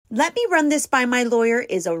"Let me run this by my lawyer"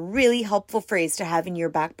 is a really helpful phrase to have in your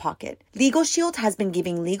back pocket. Legal Shield has been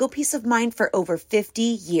giving legal peace of mind for over 50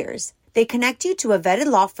 years. They connect you to a vetted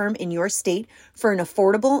law firm in your state for an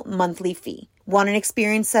affordable monthly fee. Want an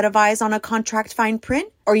experienced set of eyes on a contract fine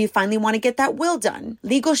print? Or you finally want to get that will done?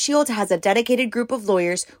 Legal Shield has a dedicated group of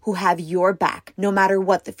lawyers who have your back, no matter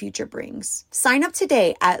what the future brings. Sign up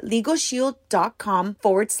today at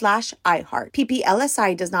LegalShield.com/iHeart.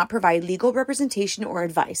 PPLSI does not provide legal representation or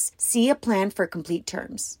advice. See a plan for complete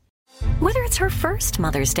terms. Whether it's her first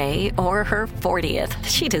Mother's Day or her 40th,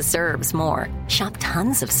 she deserves more. Shop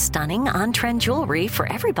tons of stunning on-trend jewelry for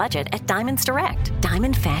every budget at Diamonds Direct.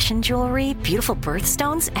 Diamond fashion jewelry, beautiful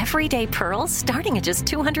birthstones, everyday pearls starting at just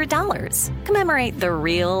 $200. Commemorate the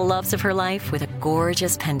real loves of her life with a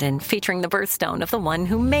gorgeous pendant featuring the birthstone of the one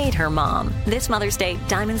who made her mom. This Mother's Day,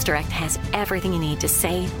 Diamonds Direct has everything you need to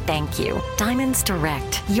say thank you. Diamonds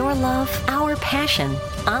Direct. Your love, our passion.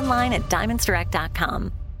 Online at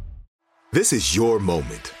diamondsdirect.com. This is your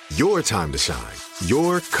moment, your time to shine,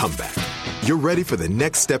 your comeback. You're ready for the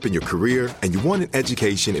next step in your career, and you want an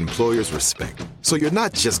education employers respect. So you're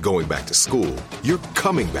not just going back to school, you're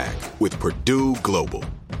coming back with Purdue Global.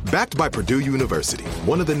 Backed by Purdue University,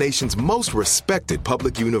 one of the nation's most respected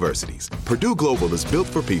public universities, Purdue Global is built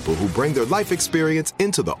for people who bring their life experience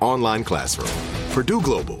into the online classroom. Purdue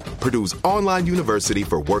Global, Purdue's online university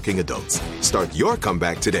for working adults. Start your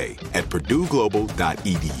comeback today at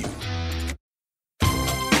purdueglobal.edu.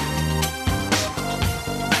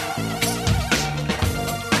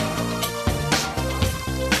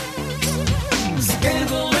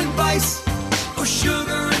 Scandal and vice, or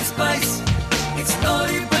sugar and spice. It's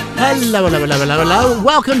naughty but nice. Hello.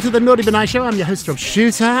 Welcome to the Naughty But Nice Show. I'm your host, Rob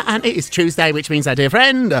Shooter, and it is Tuesday, which means our dear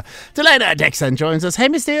friend, Delana Dixon, joins us. Hey,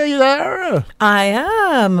 Misty, are you there? I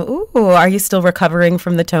am. Ooh, are you still recovering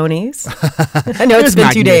from the Tonys? I know it's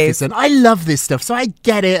been 2 days. I love this stuff, so I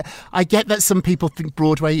get it. I get that some people think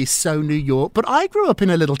Broadway is so New York, but I grew up in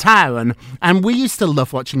a little town, and we used to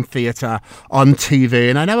love watching theatre on TV,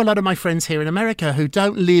 and I know a lot of my friends here in America who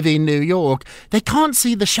don't live in New York, they can't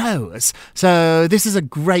see the shows. So this is a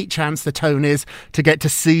great chance, the Tonys, to get to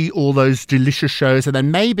see all those delicious shows, and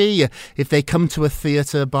then maybe if they come to a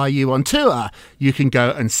theatre by you on tour, you can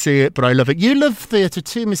go and see it. But I love it. You love theatre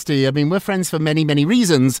too, Misty. I mean, we're friends for many, many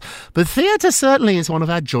reasons, but theatre certainly is one of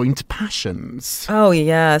our joint passions. Oh,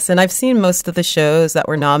 yes. And I've seen most of the shows that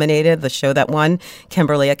were nominated, the show that won,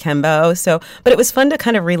 Kimberly Akimbo. But it was fun to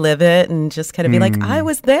kind of relive it and just kind of be like, I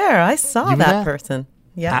was there. I saw that person.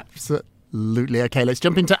 Yeah. Absolutely. Okay, let's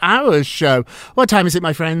jump into our show. What time is it,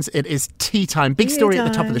 my friends? It is tea time. Big story at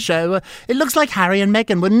the top of the show. It looks like Harry and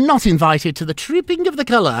Meghan were not invited to the Trooping of the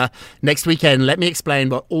Colour next weekend. Let me explain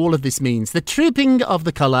what all of this means. The Trooping of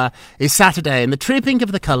the Colour is Saturday, and the Trooping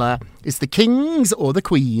of the Colour is the Kings or the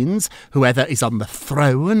Queens, whoever is on the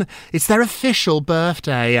throne. It's their official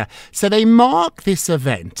birthday. So they mark this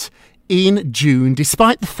event in June,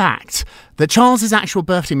 despite the fact that Charles's actual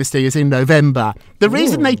birthday, Misty, is in November. The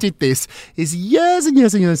reason they did this is years and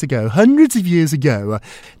years and years ago, hundreds of years ago,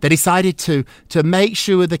 they decided to make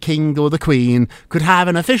sure the king or the queen could have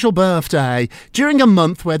an official birthday during a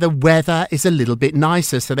month where the weather is a little bit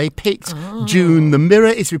nicer. So they picked June. The Mirror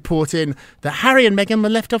is reporting that Harry and Meghan were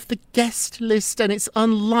left off the guest list, and it's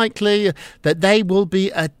unlikely that they will be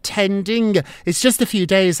attending. It's just a few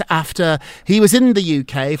days after he was in the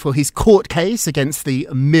UK for his court case against the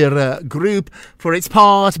Mirror Group. For its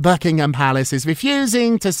part, Buckingham Palace is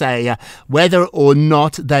refusing to say whether or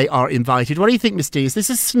not they are invited. What do you think, Misty? Is this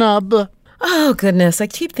a snub? Oh, goodness. I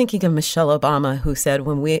keep thinking of Michelle Obama, who said,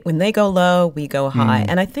 when they go low, we go high.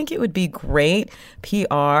 And I think it would be great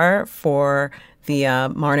PR for the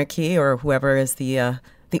monarchy or whoever is the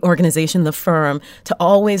organization, the firm, to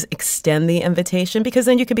always extend the invitation, because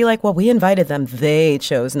then you could be like, well, we invited them. They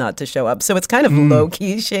chose not to show up. So it's kind of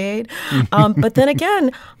low-key shade. But then again,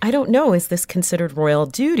 I don't know. Is this considered royal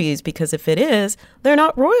duties? Because if it is, they're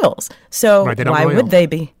not royals. So why would they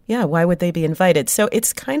be? Yeah, why would they be invited? So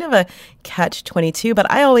it's kind of a catch-22. But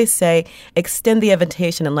I always say extend the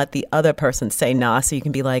invitation and let the other person say nah, so you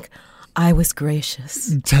can be like, I was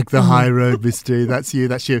gracious. Take the high road, Misty. That's you.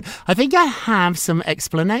 I think I have some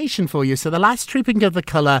explanation for you. So the last Trooping of the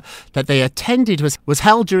Colour that they attended was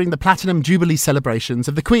held during the Platinum Jubilee celebrations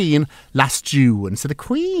of the Queen last June. So the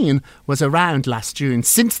Queen was around last June.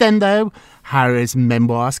 Since then, though, Harry's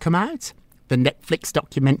memoirs come out. The Netflix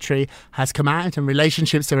documentary has come out, and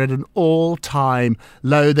relationships are at an all-time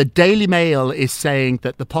low. The Daily Mail is saying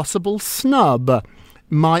that the possible snub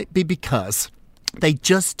might be because they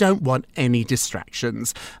just don't want any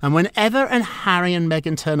distractions. And whenever Harry and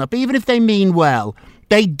Meghan turn up, even if they mean well,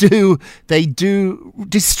 they do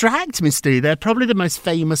distract, Misty. They're probably the most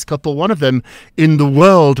famous couple, one of them, in the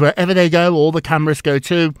world. Wherever they go, all the cameras go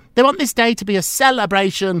to. They want this day to be a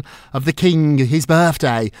celebration of the king, his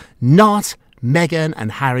birthday, not Meghan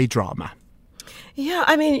and Harry drama. Yeah,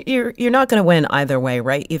 I mean, you're not going to win either way,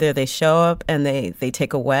 right? Either they show up and they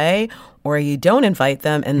take away, or you don't invite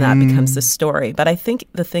them and that becomes the story. But I think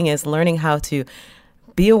the thing is learning how to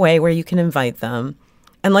be away where you can invite them.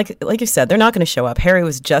 And like you said, they're not going to show up. Harry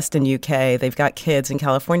was just in UK. They've got kids in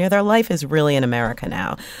California. Their life is really in America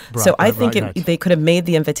now. So I think they could have made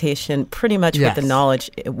the invitation pretty much with the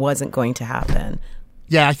knowledge it wasn't going to happen.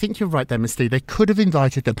 Yeah, I think you're right there, Misty. They could have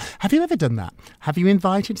invited them. Have you ever done that? Have you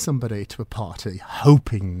invited somebody to a party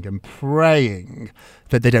hoping and praying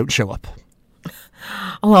that they don't show up?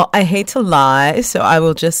 Well, I hate to lie, so I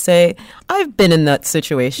will just say I've been in that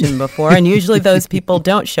situation before, and usually those people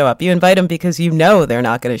don't show up. You invite them because you know they're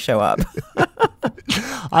not going to show up.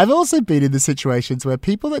 I've also been in the situations where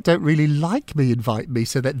people that don't really like me invite me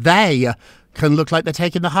so that they can look like they're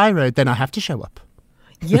taking the high road. Then I have to show up.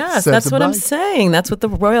 Yes, that's what I'm saying. That's what the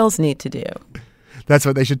royals need to do. That's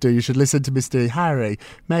what they should do. You should listen to Mr. Harry,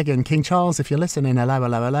 Meghan, King Charles, if you're listening. Hello,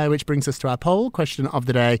 hello, hello. Which brings us to our poll question of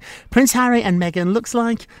the day. Prince Harry and Meghan looks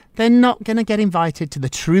like they're not going to get invited to the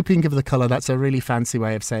Trooping of the Colour. That's a really fancy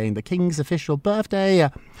way of saying the King's official birthday.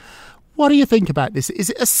 What do you think about this?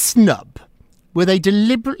 Is it a snub? Were they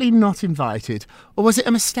deliberately not invited? Or was it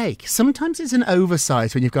a mistake? Sometimes it's an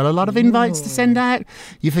oversight when you've got a lot of invites to send out.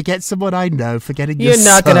 You forget someone I know, forgetting your son.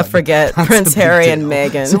 You're not going to forget Prince Harry and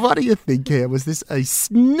Meghan. So what do you think here? Was this a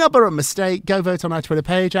snub or a mistake? Go vote on our Twitter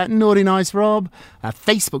page at Naughty Nice Rob. Our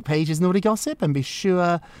Facebook page is Naughty Gossip. And be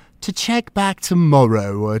sure to check back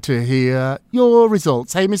tomorrow to hear your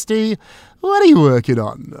results. Hey, Misty, what are you working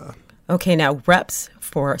on? Okay, now reps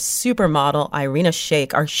for supermodel Irina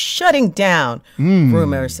Shayk are shutting down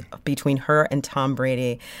rumors between her and Tom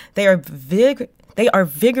Brady. They are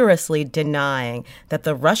vigorously denying that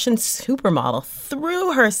the Russian supermodel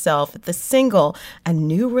threw herself at the single and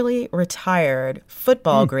newly retired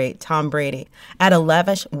football great Tom Brady at a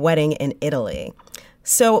lavish wedding in Italy.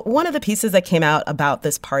 So one of the pieces that came out about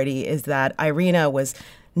this party is that Irina was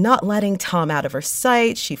not letting Tom out of her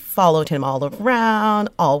sight. She followed him all around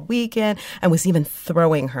all weekend and was even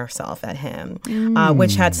throwing herself at him,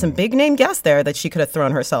 which had some big name guests there that she could have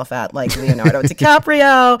thrown herself at, like Leonardo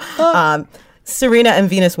DiCaprio. Serena and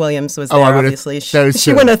Venus Williams was there, obviously. She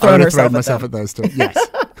wouldn't have thrown herself at those two. Yes.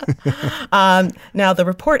 Now, the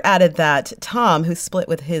report added that Tom, who split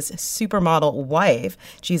with his supermodel wife,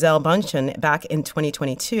 Gisele Bündchen, back in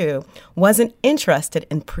 2022, wasn't interested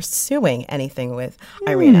in pursuing anything with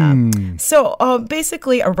Irina. So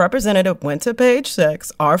basically, a representative went to Page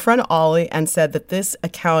Six, our friend Ollie, and said that this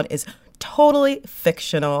account is totally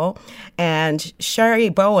fictional. And Sherry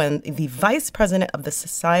Bowen, the vice president of the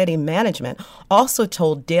Society Management, also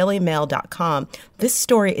told DailyMail.com, this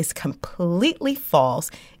story is completely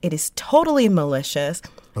false. It is totally malicious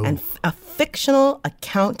and a fictional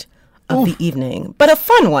account of the evening. But a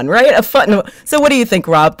fun one, right? So what do you think,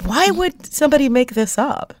 Rob? Why would somebody make this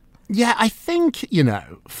up? Yeah, I think,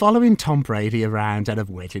 following Tom Brady around at a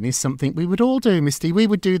wedding is something we would all do, Misty. We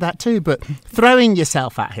would do that too. But throwing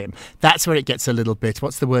yourself at him, that's where it gets a little bit,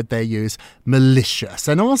 what's the word they use? Malicious.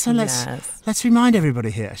 And also, let's remind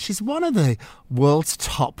everybody here, she's one of the world's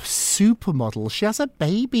top supermodels. She has a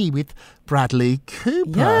baby with Bradley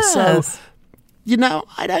Cooper. Yes. So,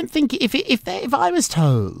 I don't think if I was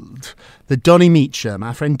told that Donnie Meacham,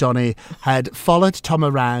 our friend Donnie, had followed Tom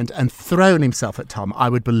around and thrown himself at Tom, I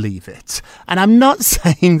would believe it. And I'm not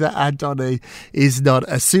saying that our Donnie is not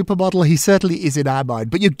a supermodel. He certainly is in our mind.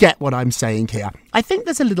 But you get what I'm saying here. I think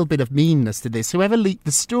there's a little bit of meanness to this. Whoever leaked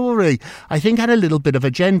the story, I think, had a little bit of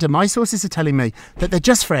agenda. My sources are telling me that they're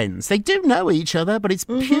just friends. They do know each other, but it's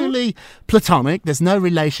purely platonic. There's no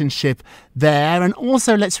relationship there. And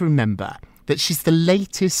also, let's remember that she's the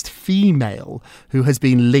latest female who has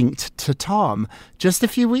been linked to Tom. Just a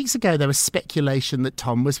few weeks ago, there was speculation that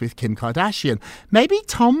Tom was with Kim Kardashian. Maybe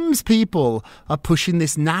Tom's people are pushing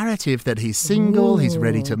this narrative that he's single, he's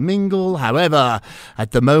ready to mingle. However,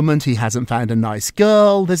 at the moment, he hasn't found a nice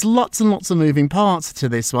girl. There's lots and lots of moving parts to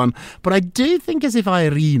this one. But I do think as if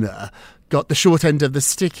Irina got the short end of the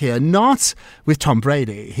stick here, not with Tom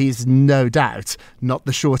Brady. He's no doubt not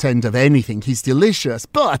the short end of anything. He's delicious.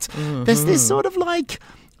 But there's this sort of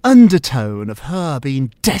undertone of her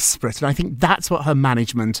being desperate. And I think that's what her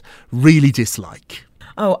management really dislike.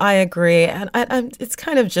 Oh, I agree. And it's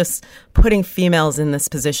kind of just putting females in this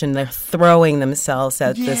position. They're throwing themselves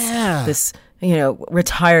at this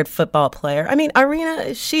retired football player. I mean,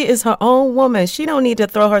 Irina, she is her own woman. She don't need to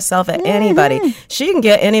throw herself at anybody. She can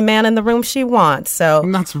get any man in the room she wants. So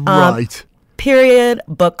that's right. Period.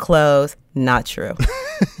 Book closed. Not true.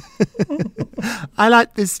 I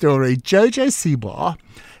like this story. Jojo Siwa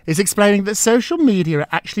is explaining that social media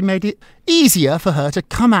actually made it easier for her to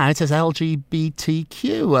come out as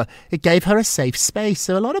LGBTQ. It gave her a safe space.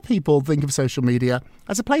 So a lot of people think of social media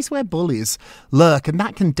as a place where bullies lurk, and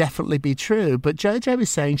that can definitely be true. But Jojo is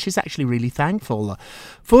saying she's actually really thankful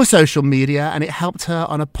for social media, and it helped her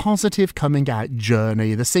on a positive coming out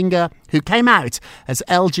journey. The singer, who came out as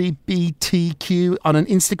LGBTQ on an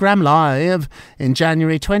Instagram Live in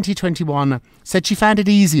January 2021, said she found it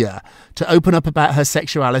easier to open up about her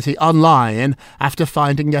sexuality online after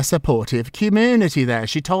finding a supportive community there.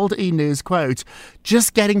 She told E! News, quote,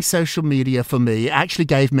 "Just getting social media for me actually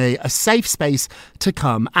gave me a safe space to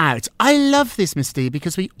come out." I love this, Miss D,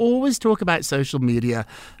 because we always talk about social media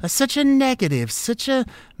as such a negative, such a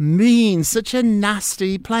mean, such a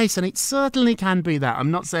nasty place, and it certainly can be that.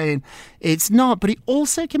 I'm not saying it's not, but it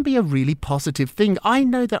also can be a really positive thing. I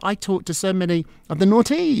know that I talk to so many of the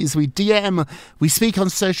naughties. We DM, we speak on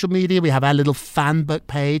social media, we have our little fan book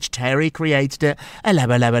page. Terry created it.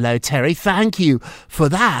 Hello, Terry. Thank you for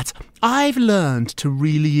that. I've learned to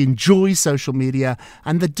really enjoy social media,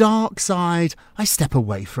 and the dark side I step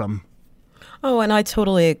away from. Oh, and I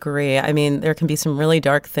totally agree. I mean, there can be some really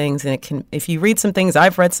dark things, and if you read some things,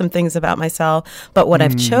 I've read some things about myself, but what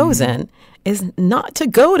I've chosen is not to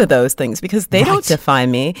go to those things because they don't define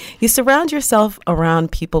me. You surround yourself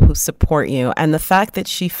around people who support you. And the fact that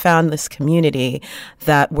she found this community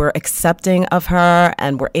that were accepting of her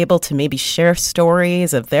and were able to maybe share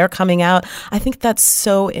stories of their coming out, I think that's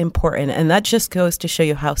so important. And that just goes to show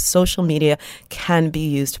you how social media can be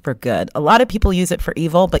used for good. A lot of people use it for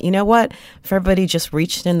evil, but you know what? If everybody just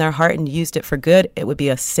reached in their heart and used it for good, it would be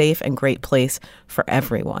a safe and great place for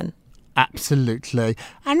everyone. Absolutely.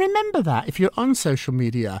 And remember that if you're on social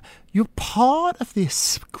media, you're part of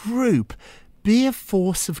this group. Be a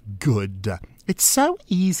force of good. It's so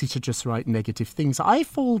easy to just write negative things. I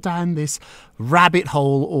fall down this rabbit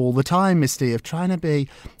hole all the time, Misty, of trying to be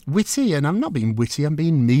witty, and I'm not being witty, I'm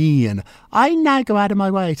being mean. I now go out of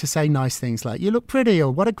my way to say nice things like, "You look pretty,"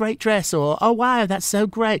 or "What a great dress," or "Oh wow, that's so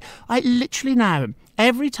great." I literally now,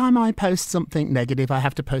 every time I post something negative, I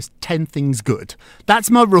have to post 10 things good. That's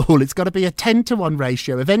my rule. It's got to be a 10-to-1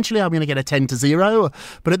 ratio. Eventually, I'm going to get a 10-to-0.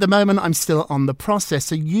 But at the moment, I'm still on the process.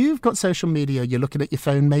 So you've got social media. You're looking at your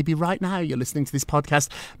phone maybe right now. You're listening to this podcast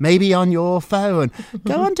maybe on your phone.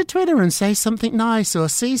 Go onto Twitter and say something nice, or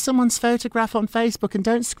see someone's photograph on Facebook and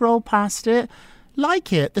don't scroll past it.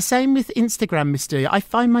 Like it. The same with Instagram, Misty. I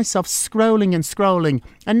find myself scrolling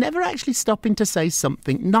and never actually stopping to say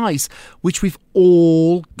something nice, which we've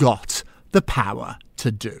all got the power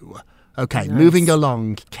to do. Okay, moving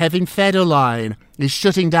along. Kevin Federline is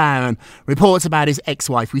shutting down reports about his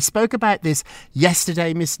ex-wife. We spoke about this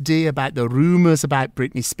yesterday, Miss D, about the rumours about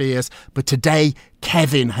Britney Spears, but today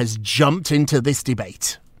Kevin has jumped into this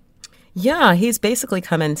debate. Yeah, he's basically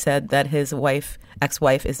come and said that his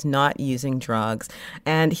ex-wife is not using drugs.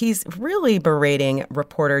 And he's really berating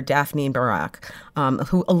reporter Daphne Barak,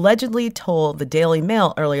 who allegedly told the Daily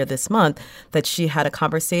Mail earlier this month that she had a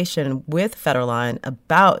conversation with Federline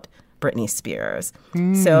about Britney Spears.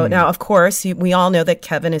 So now, of course, we all know that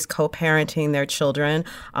Kevin is co-parenting their children,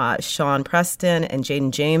 Sean Preston and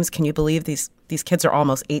Jaden James. Can you believe these kids are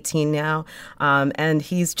almost 18 now? And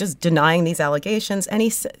he's just denying these allegations.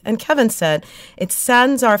 And Kevin said, "It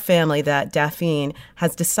saddens our family that Daphne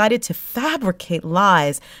has decided to fabricate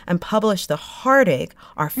lies and publish the heartache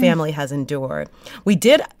our family has endured. We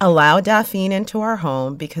did allow Daphne into our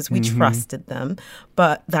home because we trusted them,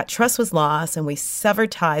 but that trust was lost and we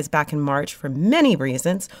severed ties back in March for many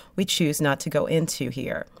reasons we choose not to go into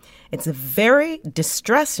here. It's very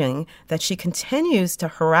distressing that she continues to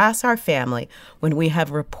harass our family when we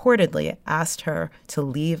have reportedly asked her to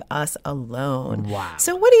leave us alone." Wow.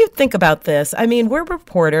 So what do you think about this? I mean, we're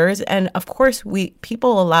reporters, and of course,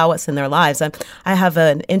 people allow us in their lives. I have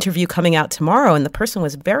an interview coming out tomorrow, and the person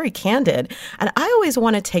was very candid. And I always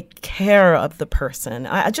want to take care of the person,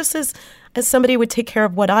 just as somebody would take care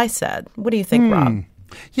of what I said. What do you think, Rob?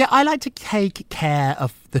 Yeah, I like to take care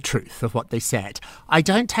of the truth of what they said. I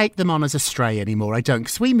don't take them on as a stray anymore. I don't,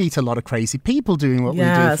 because we meet a lot of crazy people doing what we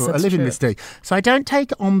do for a living, Misty. So I don't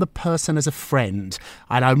take on the person as a friend.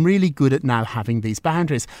 And I'm really good at now having these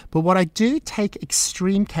boundaries. But what I do take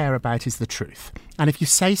extreme care about is the truth. And if you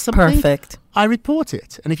say something, I report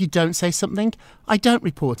it. And if you don't say something, I don't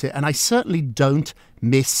report it. And I certainly don't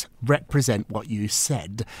misrepresent what you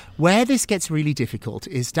said. Where this gets really difficult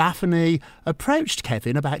is Daphne approached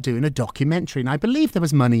Kevin about doing a documentary, and I believe there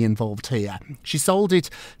was money involved here. She sold it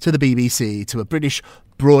to the BBC, to a British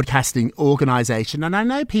broadcasting organisation, and I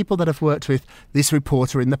know people that have worked with this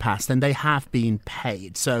reporter in the past, and they have been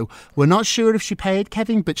paid. So we're not sure if she paid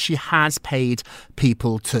Kevin, but she has paid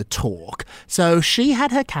people to talk. So she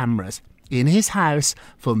had her cameras in his house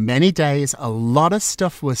for many days. A lot of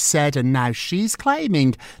stuff was said, and now she's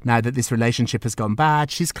claiming, now that this relationship has gone bad,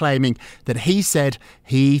 she's claiming that he said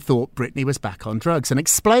he thought Britney was back on drugs. An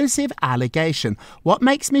explosive allegation. What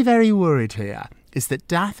makes me very worried here is that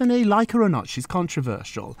Daphne, like her or not, she's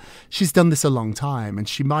controversial. She's done this a long time, and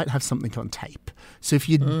she might have something on tape. So if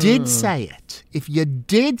you did say it,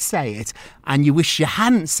 and you wish you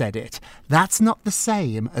hadn't said it, that's not the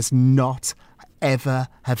same as not ever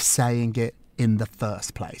have saying it in the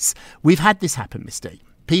first place. We've had this happen, Misty.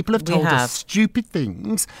 People have told us stupid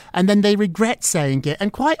things, and then they regret saying it,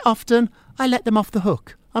 and quite often I let them off the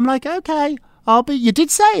hook. I'm like, okay, you did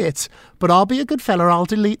say it, but I'll be a good fella, I'll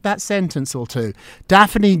delete that sentence or two.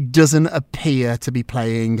 Daphne doesn't appear to be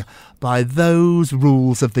playing by those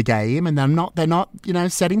rules of the game, and they're not,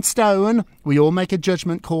 set in stone. We all make a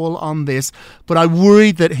judgment call on this, but I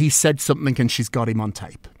worry that he said something and she's got him on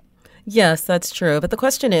tape. Yes, that's true. But the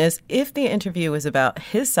question is, if the interview is about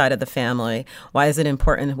his side of the family, why is it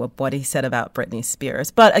important what he said about Britney Spears?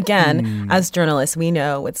 But again, as journalists, we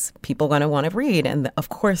know it's people going to want to read. And of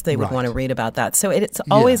course they would want to read about that. So it's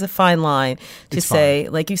always a fine line to say,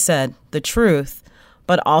 like you said, the truth,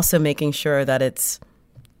 but also making sure that it's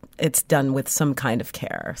done with some kind of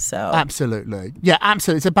care. So absolutely. Yeah,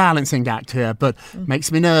 absolutely. It's a balancing act here, but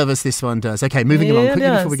makes me nervous, this one does. Okay, moving along quickly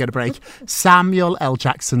before we get a break. Samuel L.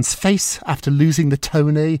 Jackson's face after losing the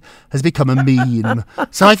Tony has become a meme.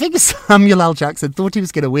 So I think Samuel L. Jackson thought he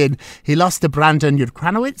was going to win. He lost to Brandon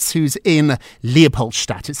Jurkranowicz, who's in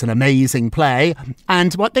Leopoldstadt. It's an amazing play.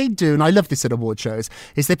 And what they do, and I love this at award shows,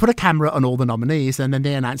 is they put a camera on all the nominees and then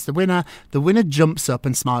they announce the winner. The winner jumps up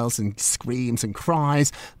and smiles and screams and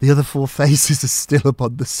cries. The other four faces are still up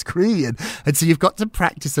on the screen. And so you've got to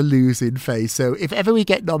practice a losing face. So if ever we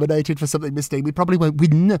get nominated for something, Misty, we probably won't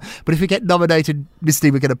win. But if we get nominated,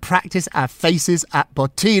 Misty, we're going to practice our faces at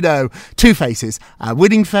Bottino. Two faces, our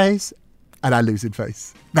winning face and our losing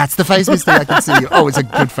face. That's the face, Misty, I can see you. Oh, it's a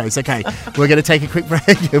good face. Okay, we're going to take a quick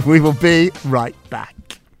break and we will be right back.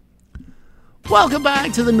 Welcome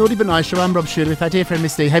back to the Naughty But Nice Show. I'm Rob Shooter with our dear friend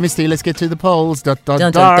Misty. Hey, Misty, let's get to the polls.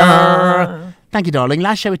 Thank you, darling.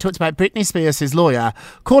 Last show we talked about Britney Spears' lawyer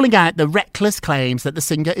calling out the reckless claims that the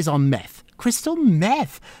singer is on meth. Crystal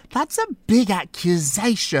meth. That's a big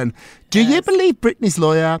accusation. Do you believe Britney's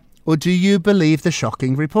lawyer or do you believe the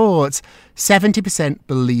shocking reports? 70%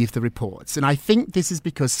 believe the reports. And I think this is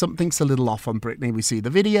because something's a little off on Britney. We see the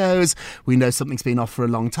videos. We know something's been off for a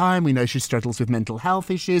long time. We know she struggles with mental health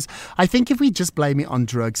issues. I think if we just blame it on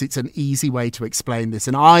drugs, it's an easy way to explain this.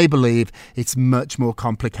 And I believe it's much more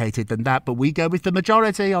complicated than that. But we go with the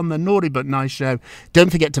majority on the Naughty But Nice Show.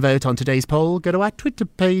 Don't forget to vote on today's poll. Go to our Twitter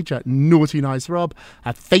page at Naughty Nice Rob.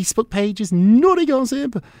 Our Facebook page is Naughty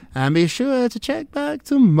Gossip. And be sure to check back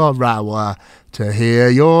tomorrow to hear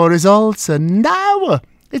your results. And now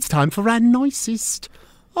it's time for our nicest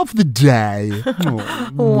of the day.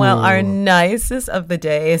 Well, our nicest of the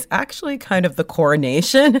day is actually kind of the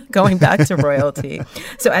coronation, going back to royalty.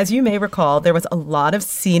 So as you may recall, there was a lot of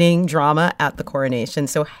seating drama at the coronation.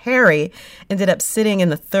 So Harry ended up sitting in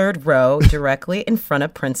the third row directly in front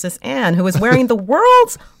of Princess Anne, who was wearing the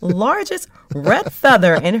world's largest red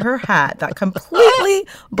feather in her hat that completely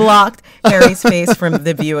blocked Harry's face from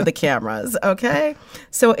the view of the cameras. Okay?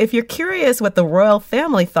 So if you're curious what the royal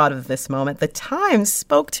family thought of this moment, the Times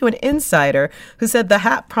spoke to an insider who said the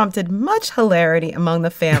hat prompted much hilarity among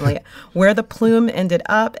the family, where the plume ended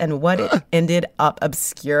up and what it ended up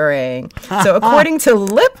obscuring. So according to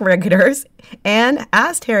lip readers, Anne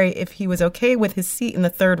asked Harry if he was okay with his seat in the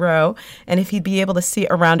third row and if he'd be able to see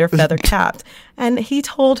around her feather cap. And he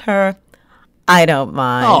told her, I don't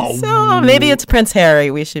mind. Oh. So maybe it's Prince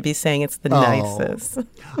Harry. We should be saying it's the nicest.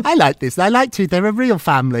 I like this. I like to. They're a real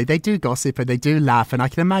family. They do gossip and they do laugh. And I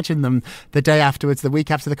can imagine them the day afterwards, the week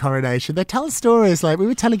after the coronation. They tell stories like we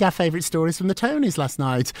were telling our favourite stories from the Tonys last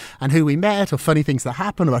night and who we met or funny things that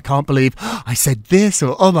happened or I can't believe I said this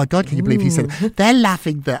or oh my God, can you believe he said it? They're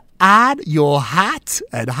laughing the add your hat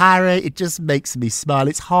and Harry. It just makes me smile.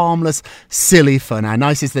 It's harmless, silly fun. Our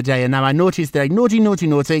nice is the day and now our naughty is the day. Naughty, naughty,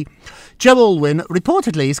 naughty. Joe Alwyn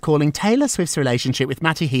reportedly is calling Taylor Swift's relationship with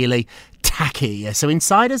Matty Healy tacky. So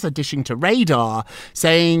insiders are dishing to Radar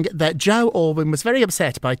saying that Joe Alwyn was very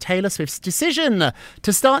upset by Taylor Swift's decision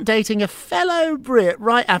to start dating a fellow Brit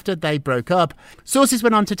right after they broke up. Sources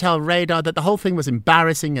went on to tell Radar that the whole thing was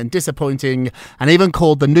embarrassing and disappointing and even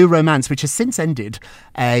called the new romance, which has since ended,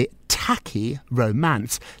 a tacky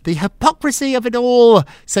romance. The hypocrisy of it all,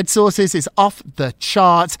 said sources, is off the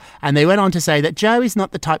chart. And they went on to say that Joe is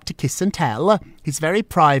not the type to kiss and tell. He's very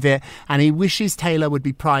private and he wishes Taylor would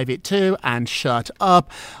be private too and shut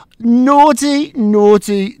up. Naughty,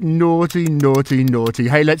 naughty, naughty, naughty, naughty.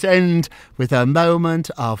 Hey, let's end with a moment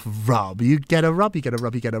of Rob. You get a Rob, you get a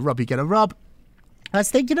Rob, you get a Rob, you get a Rob. I was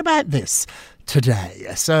thinking about this today.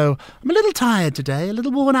 So I'm a little tired today, a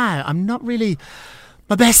little worn out. I'm not really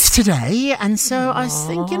my best today. And so I was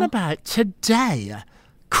thinking about today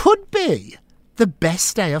could be the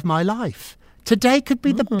best day of my life. Today could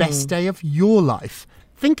be the best day of your life.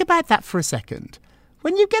 Think about that for a second.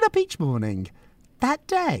 When you get up each morning, that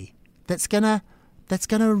day that's gonna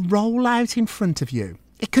roll out in front of you,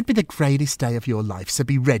 it could be the greatest day of your life, so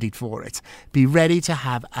be ready for it. Be ready to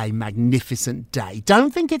have a magnificent day.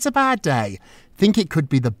 Don't think it's a bad day. Think it could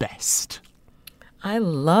be the best. I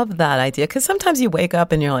love that idea because sometimes you wake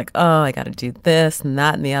up and you're like, oh, I got to do this and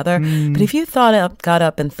that and the other. But if you got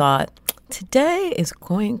up and thought, today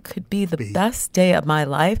could be the best day of my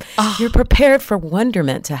life, you're prepared for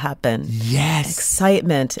wonderment to happen. Yes.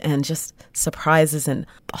 Excitement and just surprises and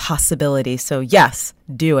possibility. So yes,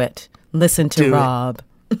 do it. Listen to Rob.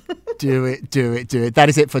 Do it. That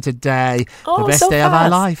is it for today. Oh, the best so day of our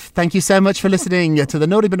fast. life. Thank you so much for listening to the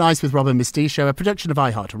Naughty But Nice with Rob and Misty Show, a production of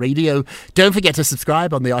iHeartRadio. Don't forget to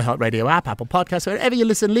subscribe on the iHeartRadio app, Apple Podcasts, wherever you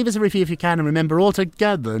listen. Leave us a review if you can. And remember, all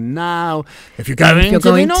together now, if you're going, to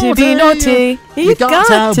be naughty, you've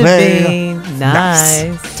got to be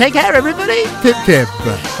nice. Take care, everybody. Pip, pip.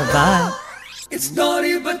 Bye-bye. It's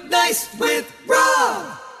Naughty But Nice with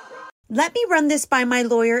Rob. Let me run this by my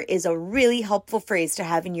lawyer is a really helpful phrase to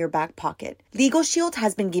have in your back pocket. Legal Shield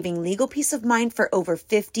has been giving legal peace of mind for over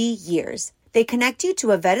 50 years. They connect you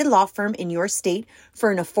to a vetted law firm in your state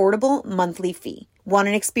for an affordable monthly fee. Want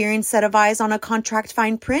an experienced set of eyes on a contract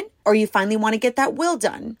fine print? Or you finally want to get that will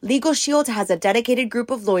done? Legal Shield has a dedicated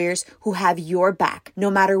group of lawyers who have your back,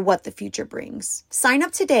 no matter what the future brings. Sign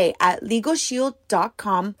up today at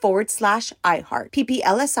LegalShield.com/iHeart.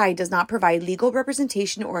 PPLSI does not provide legal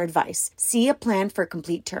representation or advice. See a plan for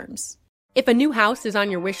complete terms. If a new house is on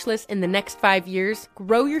your wish list in the next 5 years,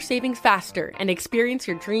 grow your savings faster and experience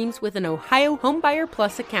your dreams with an Ohio Homebuyer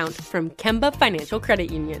Plus account from Kemba Financial Credit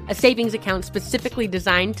Union. A savings account specifically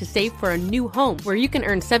designed to save for a new home where you can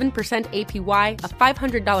earn 7% APY, a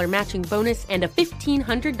 $500 matching bonus, and a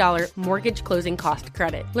 $1,500 mortgage closing cost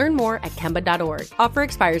credit. Learn more at Kemba.org. Offer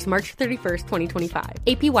expires March 31st, 2025.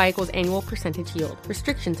 APY equals annual percentage yield.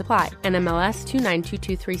 Restrictions apply. NMLS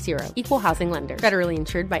 292230. Equal housing lender. Federally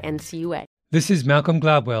insured by NCUA. This is Malcolm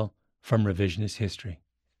Gladwell from Revisionist History.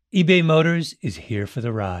 eBay Motors is here for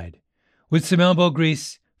the ride. With some elbow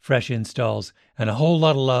grease, fresh installs, and a whole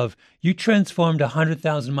lot of love, you transformed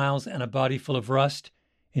 100,000 miles and a body full of rust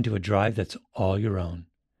into a drive that's all your own.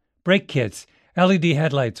 Brake kits, LED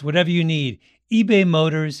headlights, whatever you need, eBay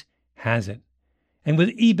Motors has it. And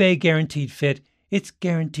with eBay Guaranteed Fit, it's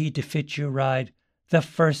guaranteed to fit your ride the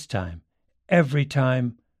first time, every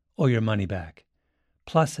time, or your money back.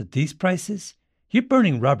 Plus, at these prices, you're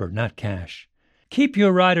burning rubber, not cash. Keep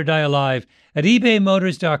your ride or die alive at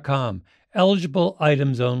ebaymotors.com. Eligible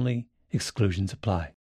items only. Exclusions apply.